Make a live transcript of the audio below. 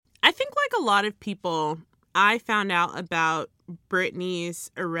like a lot of people, I found out about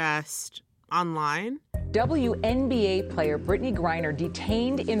Brittney's arrest online. WNBA player Brittney Griner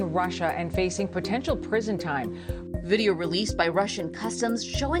detained in Russia and facing potential prison time. Video released by Russian customs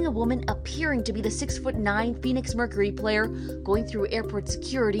showing a woman appearing to be the 6'9" Phoenix Mercury player going through airport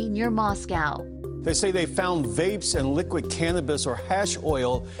security near Moscow. They say they found vapes and liquid cannabis or hash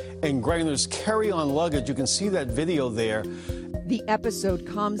oil in Griner's carry-on luggage. You can see that video there. The episode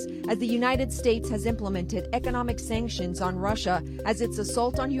comes as the United States has implemented economic sanctions on Russia as its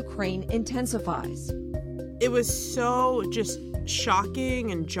assault on Ukraine intensifies. It was so just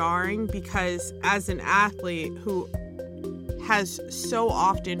shocking and jarring because as an athlete who has so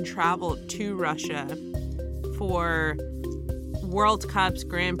often traveled to Russia for World Cups,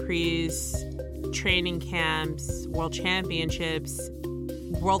 Grand Prix, training camps, World Championships,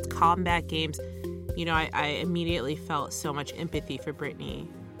 World Combat Games, you know, I immediately felt so much empathy for Brittney.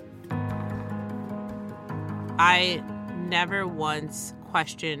 I never once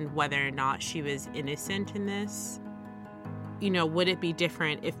questioned whether or not she was innocent in this. You know, would it be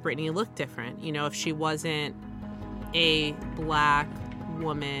different if Brittney looked different? You know, if she wasn't a black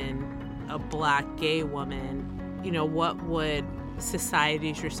woman, a black gay woman, you know, what would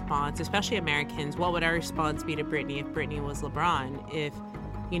society's response, especially Americans, what would our response be to Brittney if Brittney was LeBron? If,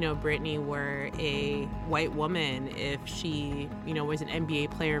 you know, Brittney were a white woman, if she, you know, was an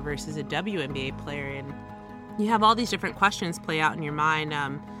NBA player versus a WNBA player? And you have all these different questions play out in your mind.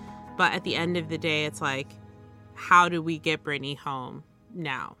 But at the end of the day, it's like, how do we get Brittney home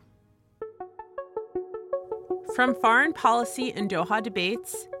now? From Foreign Policy and Doha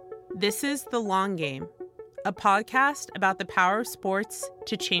Debates, this is The Long Game, a podcast about the power of sports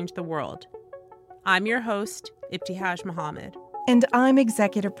to change the world. I'm your host, Ibtihaj Muhammad. And I'm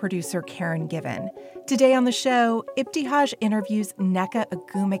executive producer Karen Given. Today on the show, Ibtihaj interviews Nneka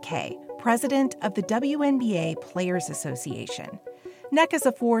Ogwumike, president of the WNBA Players Association. Nneka's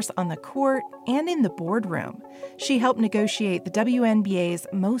a force on the court and in the boardroom. She helped negotiate the WNBA's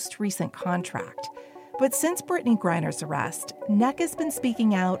most recent contract. But since Brittney Griner's arrest, Nneka's been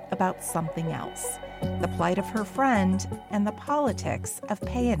speaking out about something else: the plight of her friend and the politics of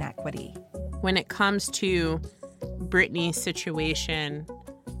pay inequity. When it comes to Brittney's situation,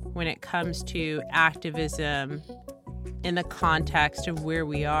 when it comes to activism in the context of where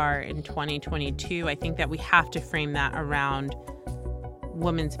we are in 2022, I think that we have to frame that around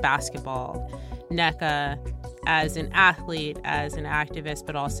women's basketball. Nneka, as an athlete, as an activist,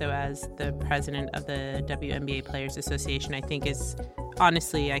 but also as the president of the WNBA Players Association, I think is,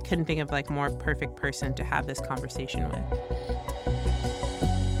 honestly, I couldn't think of like more perfect person to have this conversation with.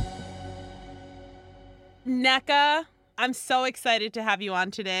 Nneka, I'm so excited to have you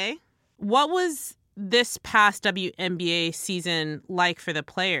on today. What was this past WNBA season like for the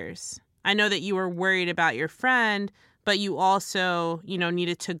players? I know that you were worried about your friend, but you also, you know,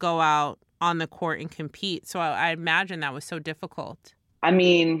 needed to go out on the court and compete. So I imagine that was so difficult. I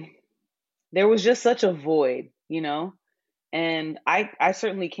mean, there was just such a void, you know, and I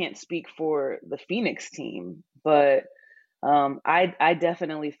certainly can't speak for the Phoenix team, but I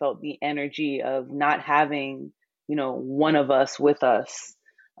definitely felt the energy of not having, you know, one of us with us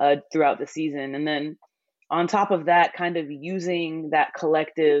throughout the season. And then on top of that, kind of using that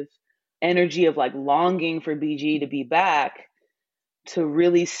collective energy of like longing for BG to be back to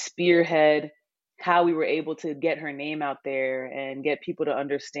really spearhead how we were able to get her name out there and get people to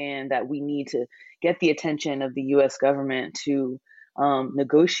understand that we need to get the attention of the U.S. government to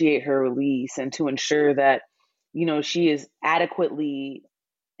negotiate her release and to ensure that, you know, she is adequately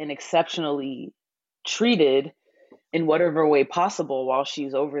and exceptionally treated in whatever way possible while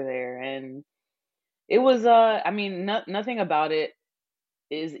she's over there. And it was, nothing about it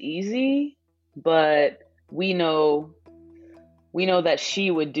is easy, but we know that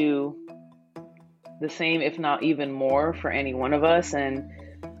she would do the same, if not even more, for any one of us. And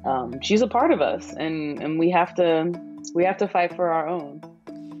she's a part of us, and we have to fight for our own.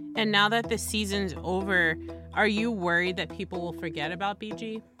 And now that the season's over, are you worried that people will forget about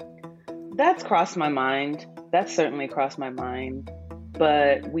BG? That's crossed my mind. That's certainly crossed my mind.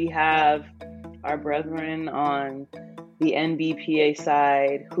 But we have our brethren on the NBPA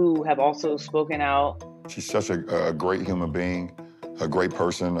side who have also spoken out. She's such a great human being, a great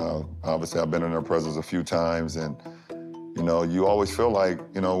person. Obviously, I've been in her presence a few times, and, you know, you always feel like,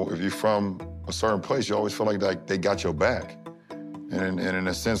 you know, if you're from a certain place, you always feel like they got your back. And in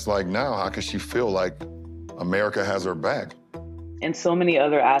a sense, like now, how can she feel like America has her back? And so many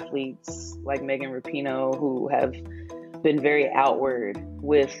other athletes like Megan Rapinoe who have been very outward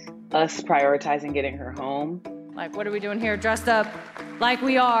with us prioritizing getting her home. Like, what are we doing here dressed up like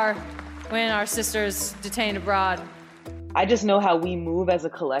we are when our sister's detained abroad. I just know how we move as a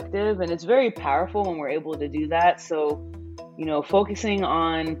collective, and it's very powerful when we're able to do that. So, focusing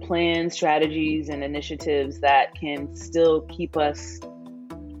on plans, strategies, and initiatives that can still keep us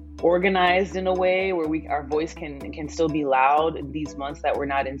organized in a way where our voice can still be loud these months that we're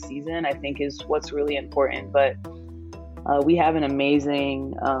not in season, I think is what's really important. But we have an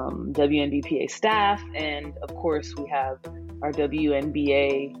amazing WNBPA staff, and of course we have our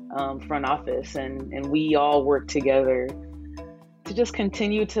WNBA front office, and we all work together to just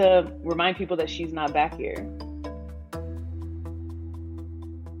continue to remind people that she's not back here.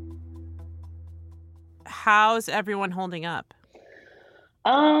 How's everyone holding up?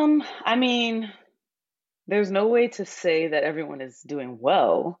 I mean, there's no way to say that everyone is doing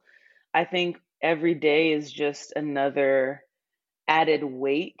well. I think every day is just another added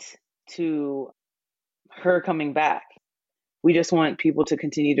weight to her coming back. We just want people to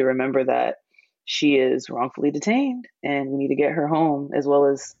continue to remember that she is wrongfully detained and we need to get her home, as well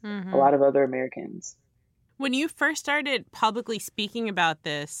as a lot of other Americans. When you first started publicly speaking about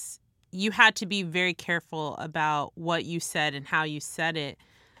this, you had to be very careful about what you said and how you said it.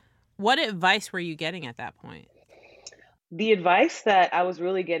 What advice were you getting at that point? The advice that I was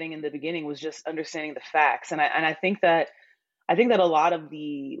really getting in the beginning was just understanding the facts. And I think that a lot of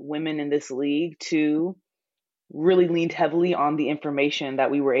the women in this league too really leaned heavily on the information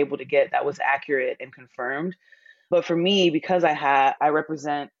that we were able to get that was accurate and confirmed. But for me, because I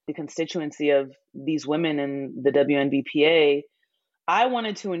represent the constituency of these women in the WNBPA, I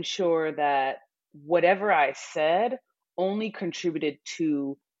wanted to ensure that whatever I said only contributed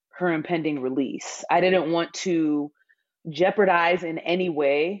to her impending release. I didn't want to jeopardize in any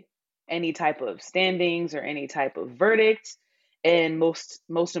way any type of standings or any type of verdict, and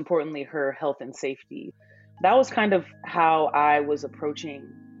most importantly, her health and safety. That was kind of how I was approaching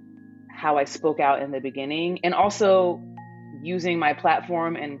how I spoke out in the beginning, and also using my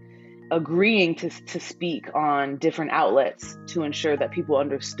platform and agreeing to speak on different outlets to ensure that people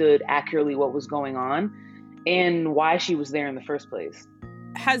understood accurately what was going on and why she was there in the first place.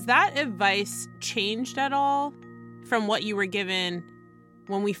 Has that advice changed at all from what you were given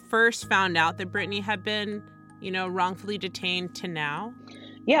when we first found out that Brittney had been, wrongfully detained to now?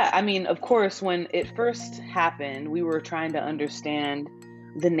 Yeah, I mean, of course, when it first happened, we were trying to understand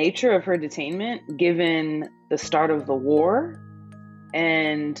the nature of her detainment given the start of the war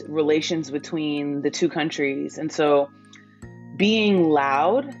and relations between the two countries. And so being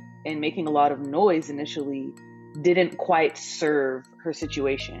loud and making a lot of noise initially didn't quite serve her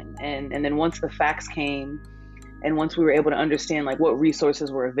situation. And then once the facts came, and once we were able to understand what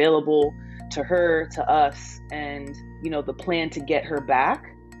resources were available to her, to us, and the plan to get her back,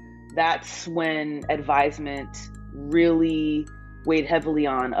 that's when advisement really weighed heavily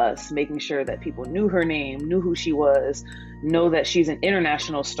on us, making sure that people knew her name, knew who she was, know that she's an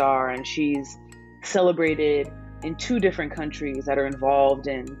international star and she's celebrated in 2 different countries that are involved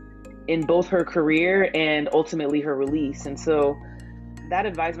in both her career and ultimately her release. And so that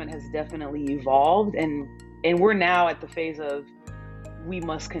advisement has definitely evolved, and we're now at the phase of we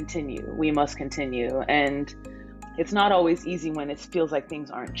must continue. And it's not always easy when it feels like things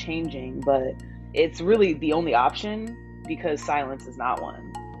aren't changing, but it's really the only option because silence is not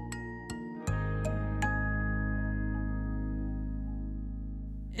one.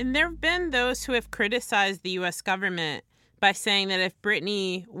 And there have been those who have criticized the U.S. government by saying that if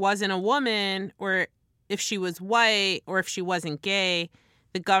Brittney wasn't a woman, or if she was white, or if she wasn't gay,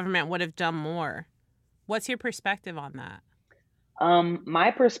 the government would have done more. What's your perspective on that?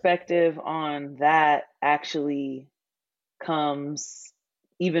 My perspective on that actually comes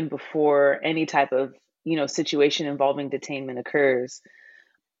even before any type of, situation involving detainment occurs.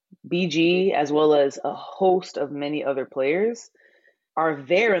 BG, as well as a host of many other players, are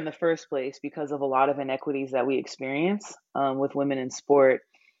there in the first place because of a lot of inequities that we experience with women in sport.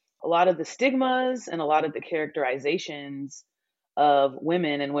 A lot of the stigmas and a lot of the characterizations of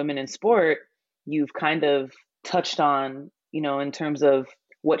women and women in sport, you've kind of touched on, in terms of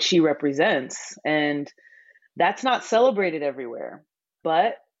what she represents. And that's not celebrated everywhere.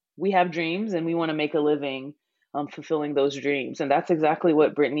 But we have dreams and we want to make a living fulfilling those dreams. And that's exactly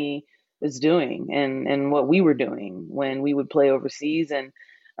what Brittney is doing and what we were doing when we would play overseas. And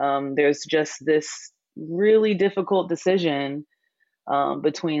there's just this really difficult decision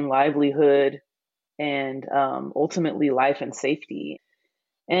between livelihood and ultimately life and safety.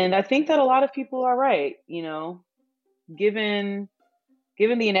 And I think that a lot of people are right, given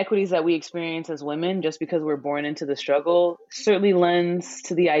the inequities that we experience as women, just because we're born into the struggle, certainly lends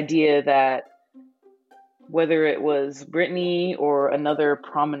to the idea that whether it was Brittney or another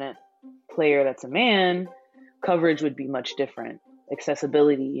prominent player that's a man, coverage would be much different.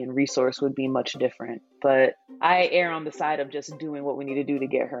 Accessibility and resource would be much different. But I err on the side of just doing what we need to do to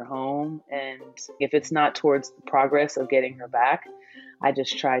get her home. And if it's not towards the progress of getting her back, I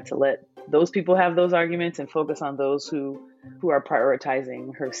just try to let those people have those arguments and focus on those who are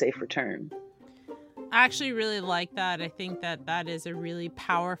prioritizing her safe return. I actually really like that. I think that is a really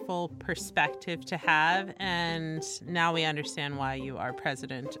powerful perspective to have. And now we understand why you are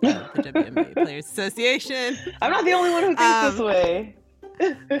president of the WNBA Players Association. I'm not the only one who thinks this way.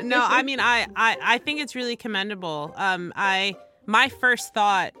 No, I mean, I think it's really commendable. My first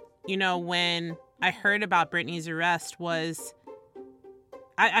thought, when I heard about Brittney's arrest was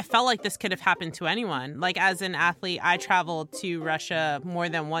I felt like this could have happened to anyone. Like, as an athlete, I traveled to Russia more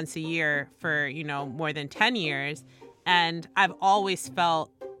than once a year for, more than 10 years. And I've always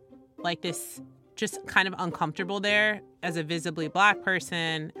felt like this, just kind of uncomfortable there as a visibly Black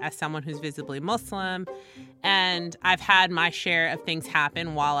person, as someone who's visibly Muslim. And I've had my share of things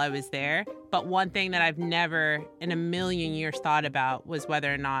happen while I was there. But one thing that I've never in a million years thought about was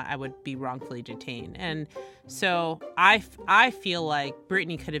whether or not I would be wrongfully detained. And so I feel like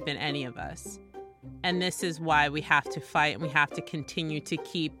Brittney could have been any of us. And this is why we have to fight, and we have to continue to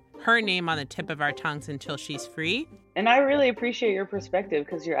keep her name on the tip of our tongues until she's free. And I really appreciate your perspective,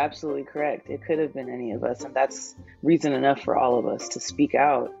 because you're absolutely correct. It could have been any of us, and that's reason enough for all of us to speak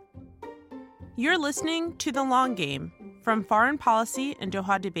out. You're listening to The Long Game from Foreign Policy and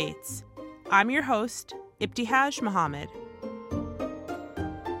Doha Debates. I'm your host, Ibtihaj Muhammad.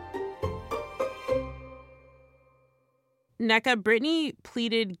 Nneka, Brittney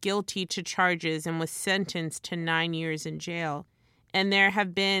pleaded guilty to charges and was sentenced to 9 years in jail. And there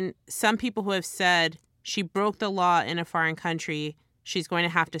have been some people who have said she broke the law in a foreign country. She's going to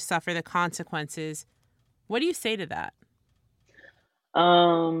have to suffer the consequences. What do you say to that?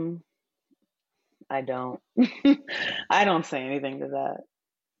 I don't. I don't say anything to that.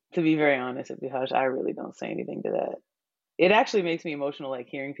 To be very honest, Ibtihaj, I really don't say anything to that. It actually makes me emotional, like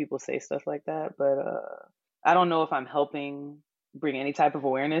hearing people say stuff like that. But I don't know if I'm helping bring any type of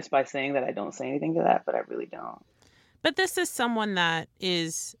awareness by saying that I don't say anything to that, but I really don't. But this is someone that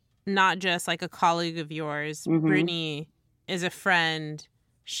is not just like a colleague of yours. Mm-hmm. Brittney is a friend.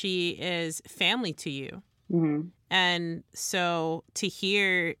 She is family to you. Mm-hmm. And so to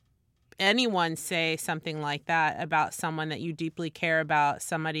hear anyone say something like that about someone that you deeply care about,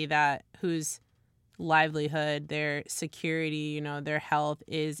 somebody whose livelihood, their security, their health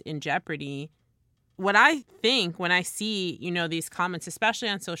is in jeopardy. What I think when I see, these comments, especially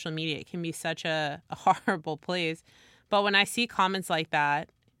on social media, it can be such a horrible place. But when I see comments like that,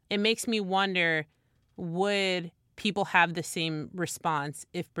 it makes me wonder, would people have the same response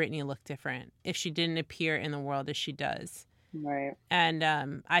if Brittney looked different, if she didn't appear in the world as she does? Right. And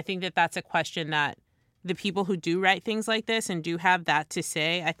I think that that's a question that the people who do write things like this and do have that to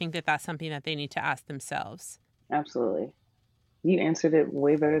say, I think that that's something that they need to ask themselves. Absolutely. You answered it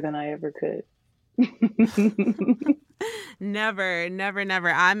way better than I ever could. Never.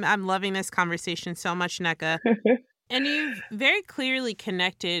 I'm loving this conversation so much, Nneka. And you've very clearly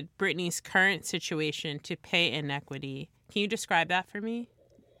connected Brittney's current situation to pay inequity. Can you describe that for me?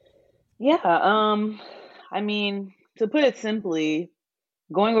 Yeah. I mean, to put it simply,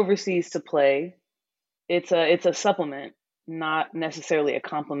 going overseas to play, it's a supplement, not necessarily a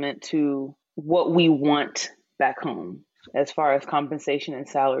complement to what we want back home as far as compensation and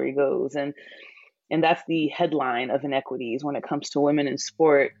salary goes. And that's the headline of inequities when it comes to women in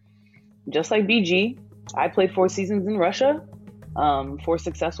sport. Just like BG, I played 4 seasons in Russia, 4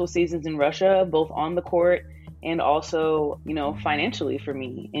 successful seasons in Russia, both on the court and also, financially for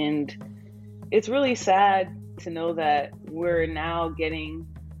me. And it's really sad to know that we're now getting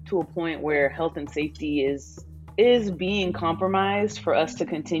to a point where health and safety is being compromised for us to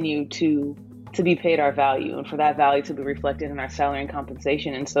continue to be paid our value, and for that value to be reflected in our salary and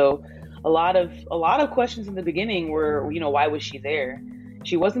compensation. And so a lot of questions in the beginning were, why was she there?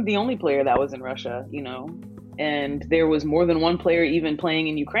 She wasn't the only player that was in Russia, and there was more than one player even playing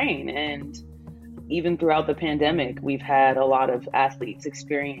in Ukraine. And even throughout the pandemic, we've had a lot of athletes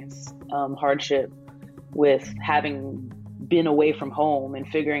experience hardship with having been away from home and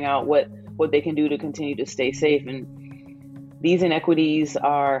figuring out what they can do to continue to stay safe. And these inequities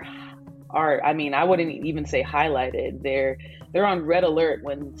are I mean, I wouldn't even say highlighted. They're on red alert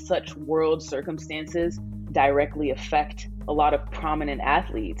when such world circumstances directly affect a lot of prominent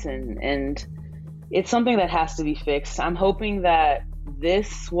athletes. And it's something that has to be fixed. I'm hoping that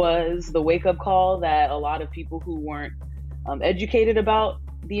this was the wake-up call that a lot of people who weren't educated about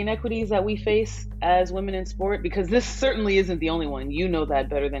the inequities that we face as women in sport, because this certainly isn't the only one. You know that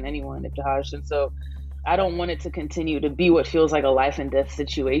better than anyone, Ibtihaj. And so I don't want it to continue to be what feels like a life and death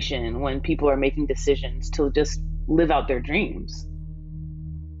situation when people are making decisions to just live out their dreams.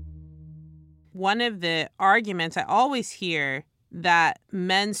 One of the arguments I always hear that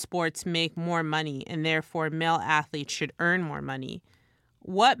men's sports make more money and therefore male athletes should earn more money.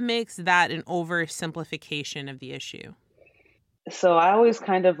 What makes that an oversimplification of the issue? So I always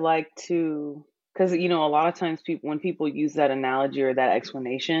kind of like to, because, a lot of times when people use that analogy or that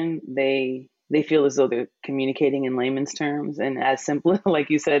explanation, they feel as though they're communicating in layman's terms and as simple, like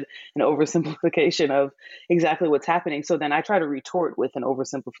you said, an oversimplification of exactly what's happening. So then I try to retort with an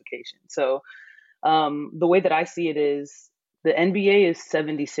oversimplification. So the way that I see it is the NBA is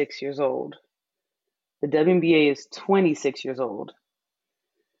 76 years old. The WNBA is 26 years old.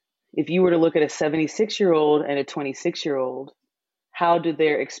 If you were to look at a 76-year-old and a 26-year-old, how do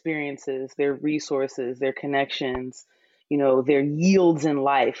their experiences, their resources, their connections, their yields in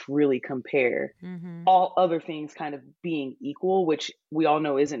life really compare? Mm-hmm. All other things kind of being equal, which we all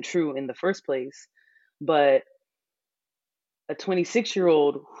know isn't true in the first place. But a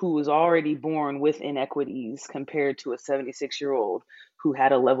 26-year-old who was already born with inequities compared to a 76-year-old who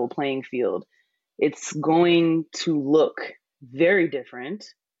had a level playing field, it's going to look very different.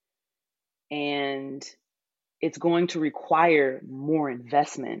 And it's going to require more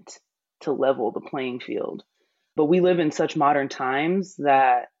investment to level the playing field. But we live in such modern times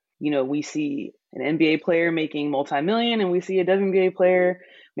that, we see an NBA player making multi-million and we see a WNBA player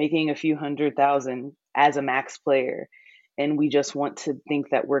making a few $100,000 as a max player. And we just want to think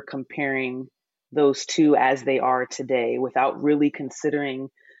that we're comparing those two as they are today without really considering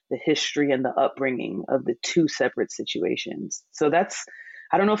the history and the upbringing of the two separate situations. So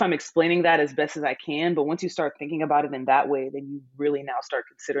I don't know if I'm explaining that as best as I can, but once you start thinking about it in that way, then you really now start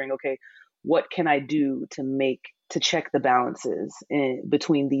considering, okay, what can I do to check the balances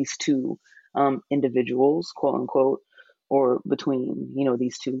between these two individuals, quote unquote, or between,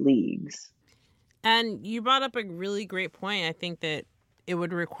 these two leagues. And you brought up a really great point. I think that it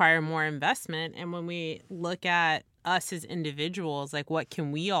would require more investment. And when we look at us as individuals, like what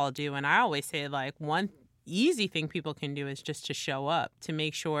can we all do? And I always say one easy thing people can do is just to show up, to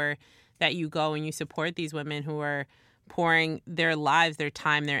make sure that you go and you support these women who are pouring their lives, their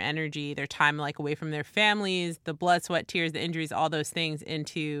time, their energy, their time away from their families, the blood, sweat, tears, the injuries, all those things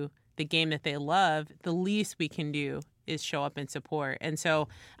into the game that they love. The least we can do is show up and support. And so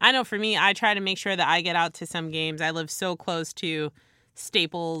I know for me, I try to make sure that I get out to some games. I live so close to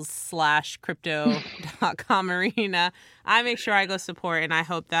Staples/crypto.com arena. I make sure I go support, and I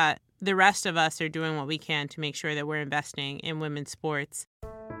hope that the rest of us are doing what we can to make sure that we're investing in women's sports.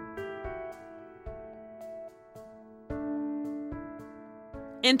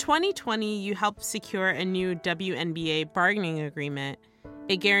 In 2020, you helped secure a new WNBA bargaining agreement.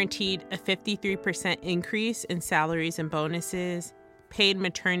 It guaranteed a 53% increase in salaries and bonuses, paid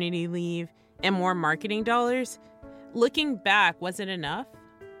maternity leave, and more marketing dollars. Looking back, was it enough?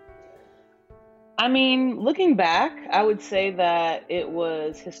 I mean, looking back, I would say that it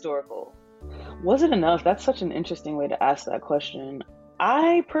was historical. Was it enough? That's such an interesting way to ask that question.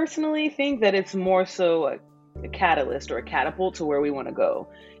 I personally think that it's more so a catalyst or a catapult to where we want to go.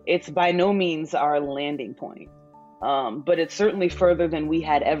 It's by no means our landing point, but it's certainly further than we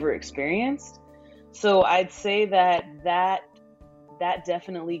had ever experienced. So I'd say that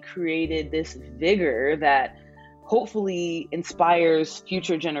definitely created this vigor that hopefully inspires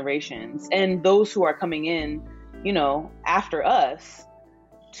future generations and those who are coming in, after us,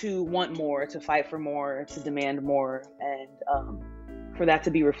 to want more, to fight for more, to demand more, and for that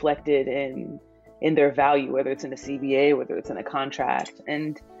to be reflected in their value, whether it's in a CBA, whether it's in a contract.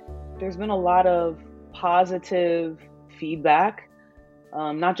 And there's been a lot of positive feedback,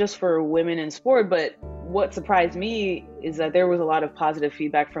 not just for women in sport, but what surprised me is that there was a lot of positive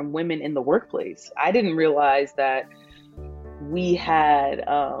feedback from women in the workplace. I didn't realize that we had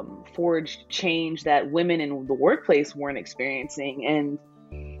forged change that women in the workplace weren't experiencing. And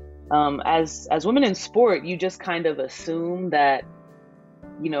as women in sport, you just kind of assume that,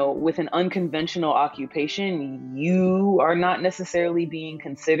 with an unconventional occupation, you are not necessarily being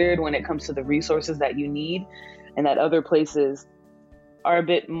considered when it comes to the resources that you need, and that other places are a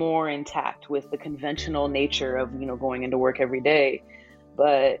bit more intact with the conventional nature of, going into work every day.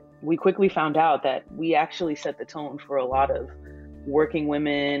 But we quickly found out that we actually set the tone for a lot of working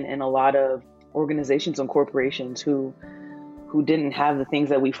women and a lot of organizations and corporations who didn't have the things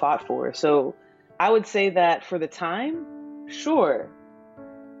that we fought for. So I would say that for the time, sure,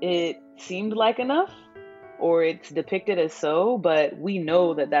 it seemed like enough. or it's depicted as so, but we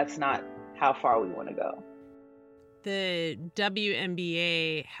know that that's not how far we want to go. The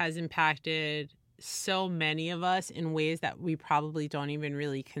WNBA has impacted so many of us in ways that we probably don't even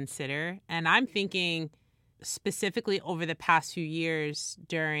really consider. And I'm thinking specifically over the past few years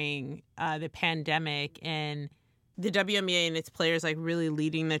during the pandemic, and the WNBA and its players like really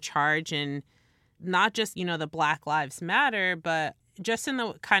leading the charge, and not just, the Black Lives Matter, but just in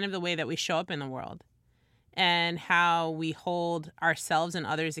the kind of the way that we show up in the world and how we hold ourselves and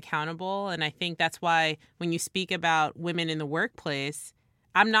others accountable. And I think that's why when you speak about women in the workplace,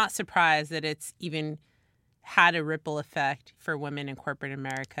 I'm not surprised that it's even had a ripple effect for women in corporate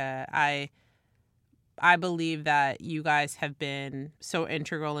America. I believe that you guys have been so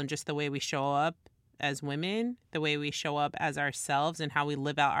integral in just the way we show up as women, the way we show up as ourselves, and how we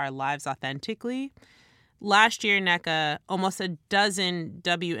live out our lives authentically. Last year, Nneka, almost a dozen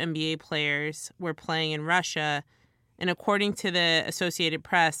WNBA players were playing in Russia, and according to the Associated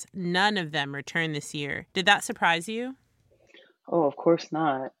Press, none of them returned this year. Did that surprise you? Oh, of course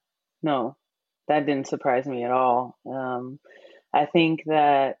not. No, that didn't surprise me at all. I think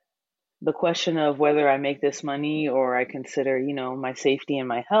that the question of whether I make this money or I consider, my safety and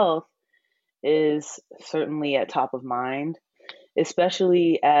my health is certainly at top of mind,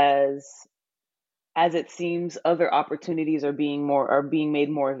 especially as it seems other opportunities are being made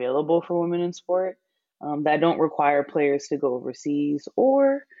more available for women in sport that don't require players to go overseas,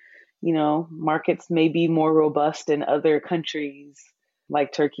 or markets may be more robust in other countries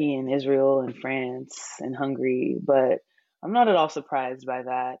like Turkey and Israel and France and Hungary. But I'm not at all surprised by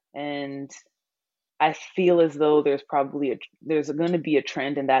that, and I feel as though there's going to be a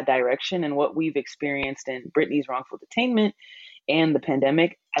trend in that direction, and what we've experienced in Brittney's wrongful detainment and the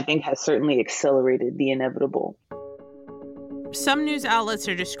pandemic, I think, has certainly accelerated the inevitable. Some news outlets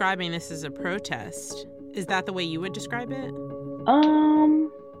are describing this as a protest. Is that the way you would describe it?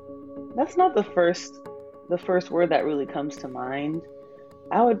 That's not the first word that really comes to mind.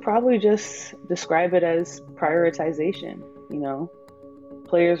 I would probably just describe it as prioritization,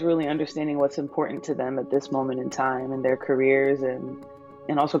 players really understanding what's important to them at this moment in time in their careers, and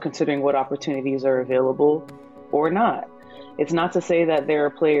also considering what opportunities are available or not. It's not to say that there are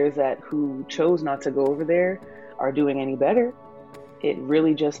players who chose not to go over there are doing any better. It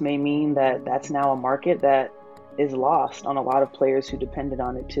really just may mean that that's now a market that is lost on a lot of players who depended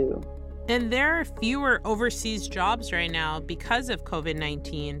on it too. And there are fewer overseas jobs right now because of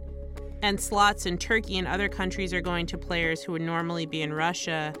COVID-19, and slots in Turkey and other countries are going to players who would normally be in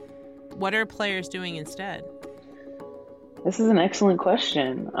Russia. What are players doing instead? This is an excellent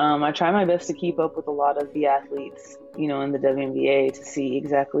question. I try my best to keep up with a lot of the athletes, in the WNBA to see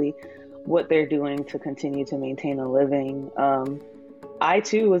exactly what they're doing to continue to maintain a living. I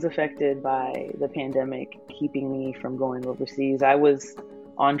too was affected by the pandemic, keeping me from going overseas. I was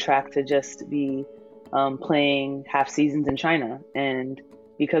on track to just be playing half seasons in China, and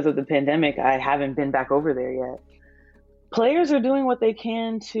because of the pandemic, I haven't been back over there yet. Players are doing what they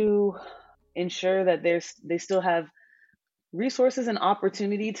can to ensure that they still have resources and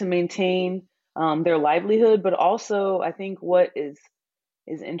opportunity to maintain their livelihood. But also, I think what is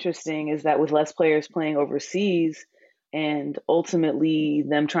interesting is that with less players playing overseas and ultimately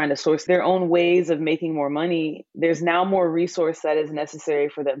them trying to source their own ways of making more money, there's now more resource that is necessary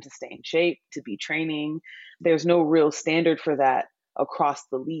for them to stay in shape, to be training. There's no real standard for that across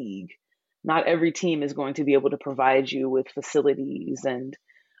the league. Not every team is going to be able to provide you with facilities and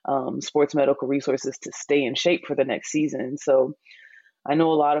sports medical resources to stay in shape for the next season. So I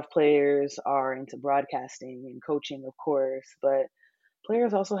know a lot of players are into broadcasting and coaching, of course, but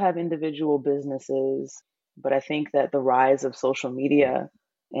players also have individual businesses. But I think that the rise of social media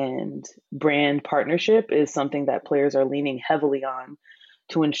and brand partnership is something that players are leaning heavily on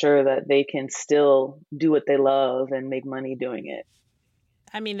to ensure that they can still do what they love and make money doing it.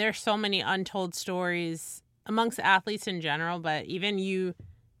 I mean, there's so many untold stories amongst athletes in general, but even you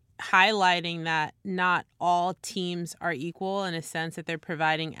highlighting that not all teams are equal in a sense that they're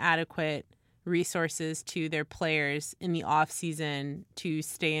providing adequate resources to their players in the off season to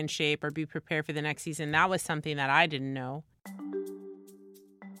stay in shape or be prepared for the next season. That was something that I didn't know.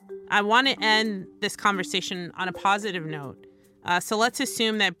 I want to end this conversation on a positive note. So let's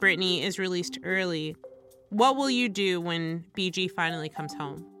assume that Brittney is released early. What will you do when BG finally comes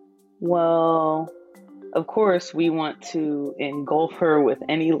home? Well, of course, we want to engulf her with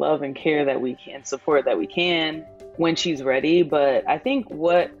any love and care that we can, support that we can when she's ready. But I think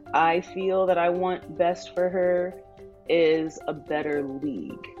what I feel that I want best for her is a better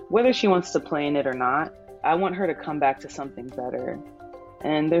league. Whether she wants to play in it or not, I want her to come back to something better.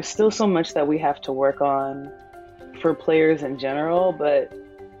 And there's still so much that we have to work on for players in general, but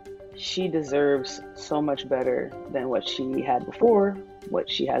she deserves so much better than what she had before, what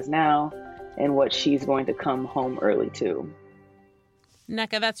she has now, and what she's going to come home early to.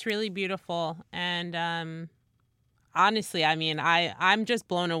 Nneka, that's really beautiful. And honestly, I mean, I'm just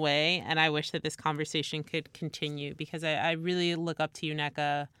blown away, and I wish that this conversation could continue because I really look up to you,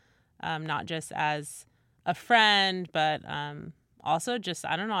 Nneka, not just as a friend, but also just,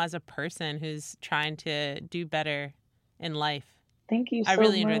 I don't know, as a person who's trying to do better in life. Thank you so much. I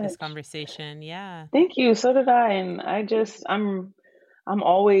really enjoyed this conversation. Yeah. Thank you. So did I. And I'm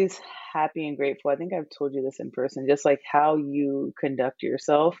always happy and grateful. I think I've told you this in person, just like how you conduct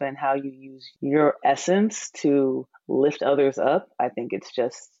yourself and how you use your essence to lift others up. I think it's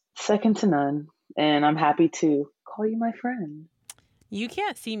just second to none. And I'm happy to call you my friend. You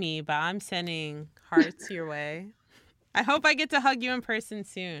can't see me, but I'm sending hearts your way. I hope I get to hug you in person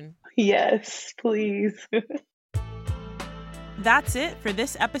soon. Yes, please. That's it for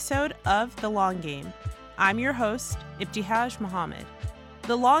this episode of The Long Game. I'm your host, Ibtihaj Mohammed.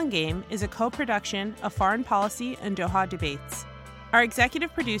 The Long Game is a co-production of Foreign Policy and Doha Debates. Our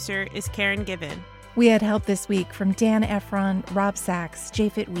executive producer is Karen Given. We had help this week from Dan Efron, Rob Sachs,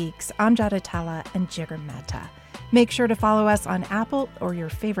 Japhet Weeks, Amjad Atala, and Jigar Mehta. Make sure to follow us on Apple or your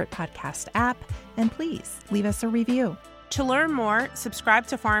favorite podcast app, and please leave us a review. To learn more, subscribe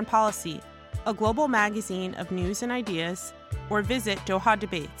to Foreign Policy, a global magazine of news and ideas, or visit Doha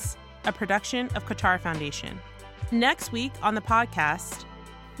Debates, a production of Qatar Foundation. Next week on the podcast,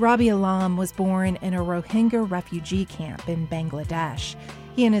 Rabi Alam was born in a Rohingya refugee camp in Bangladesh.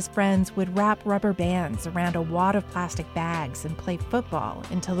 He and his friends would wrap rubber bands around a wad of plastic bags and play football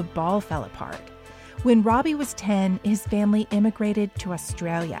until the ball fell apart. When Rabi was 10, his family immigrated to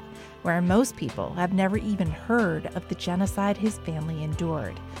Australia, where most people have never even heard of the genocide his family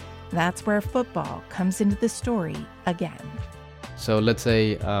endured. That's where football comes into the story again. So let's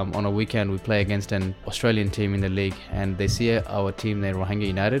say on a weekend we play against an Australian team in the league and they see our team, they're Rohingya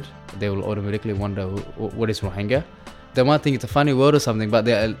United, they will automatically wonder what is Rohingya. They might think it's a funny word or something, but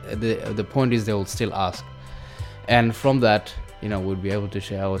the point is they will still ask. And from that, we'll be able to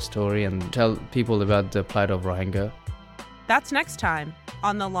share our story and tell people about the plight of Rohingya. That's next time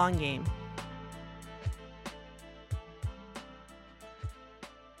on The Long Game.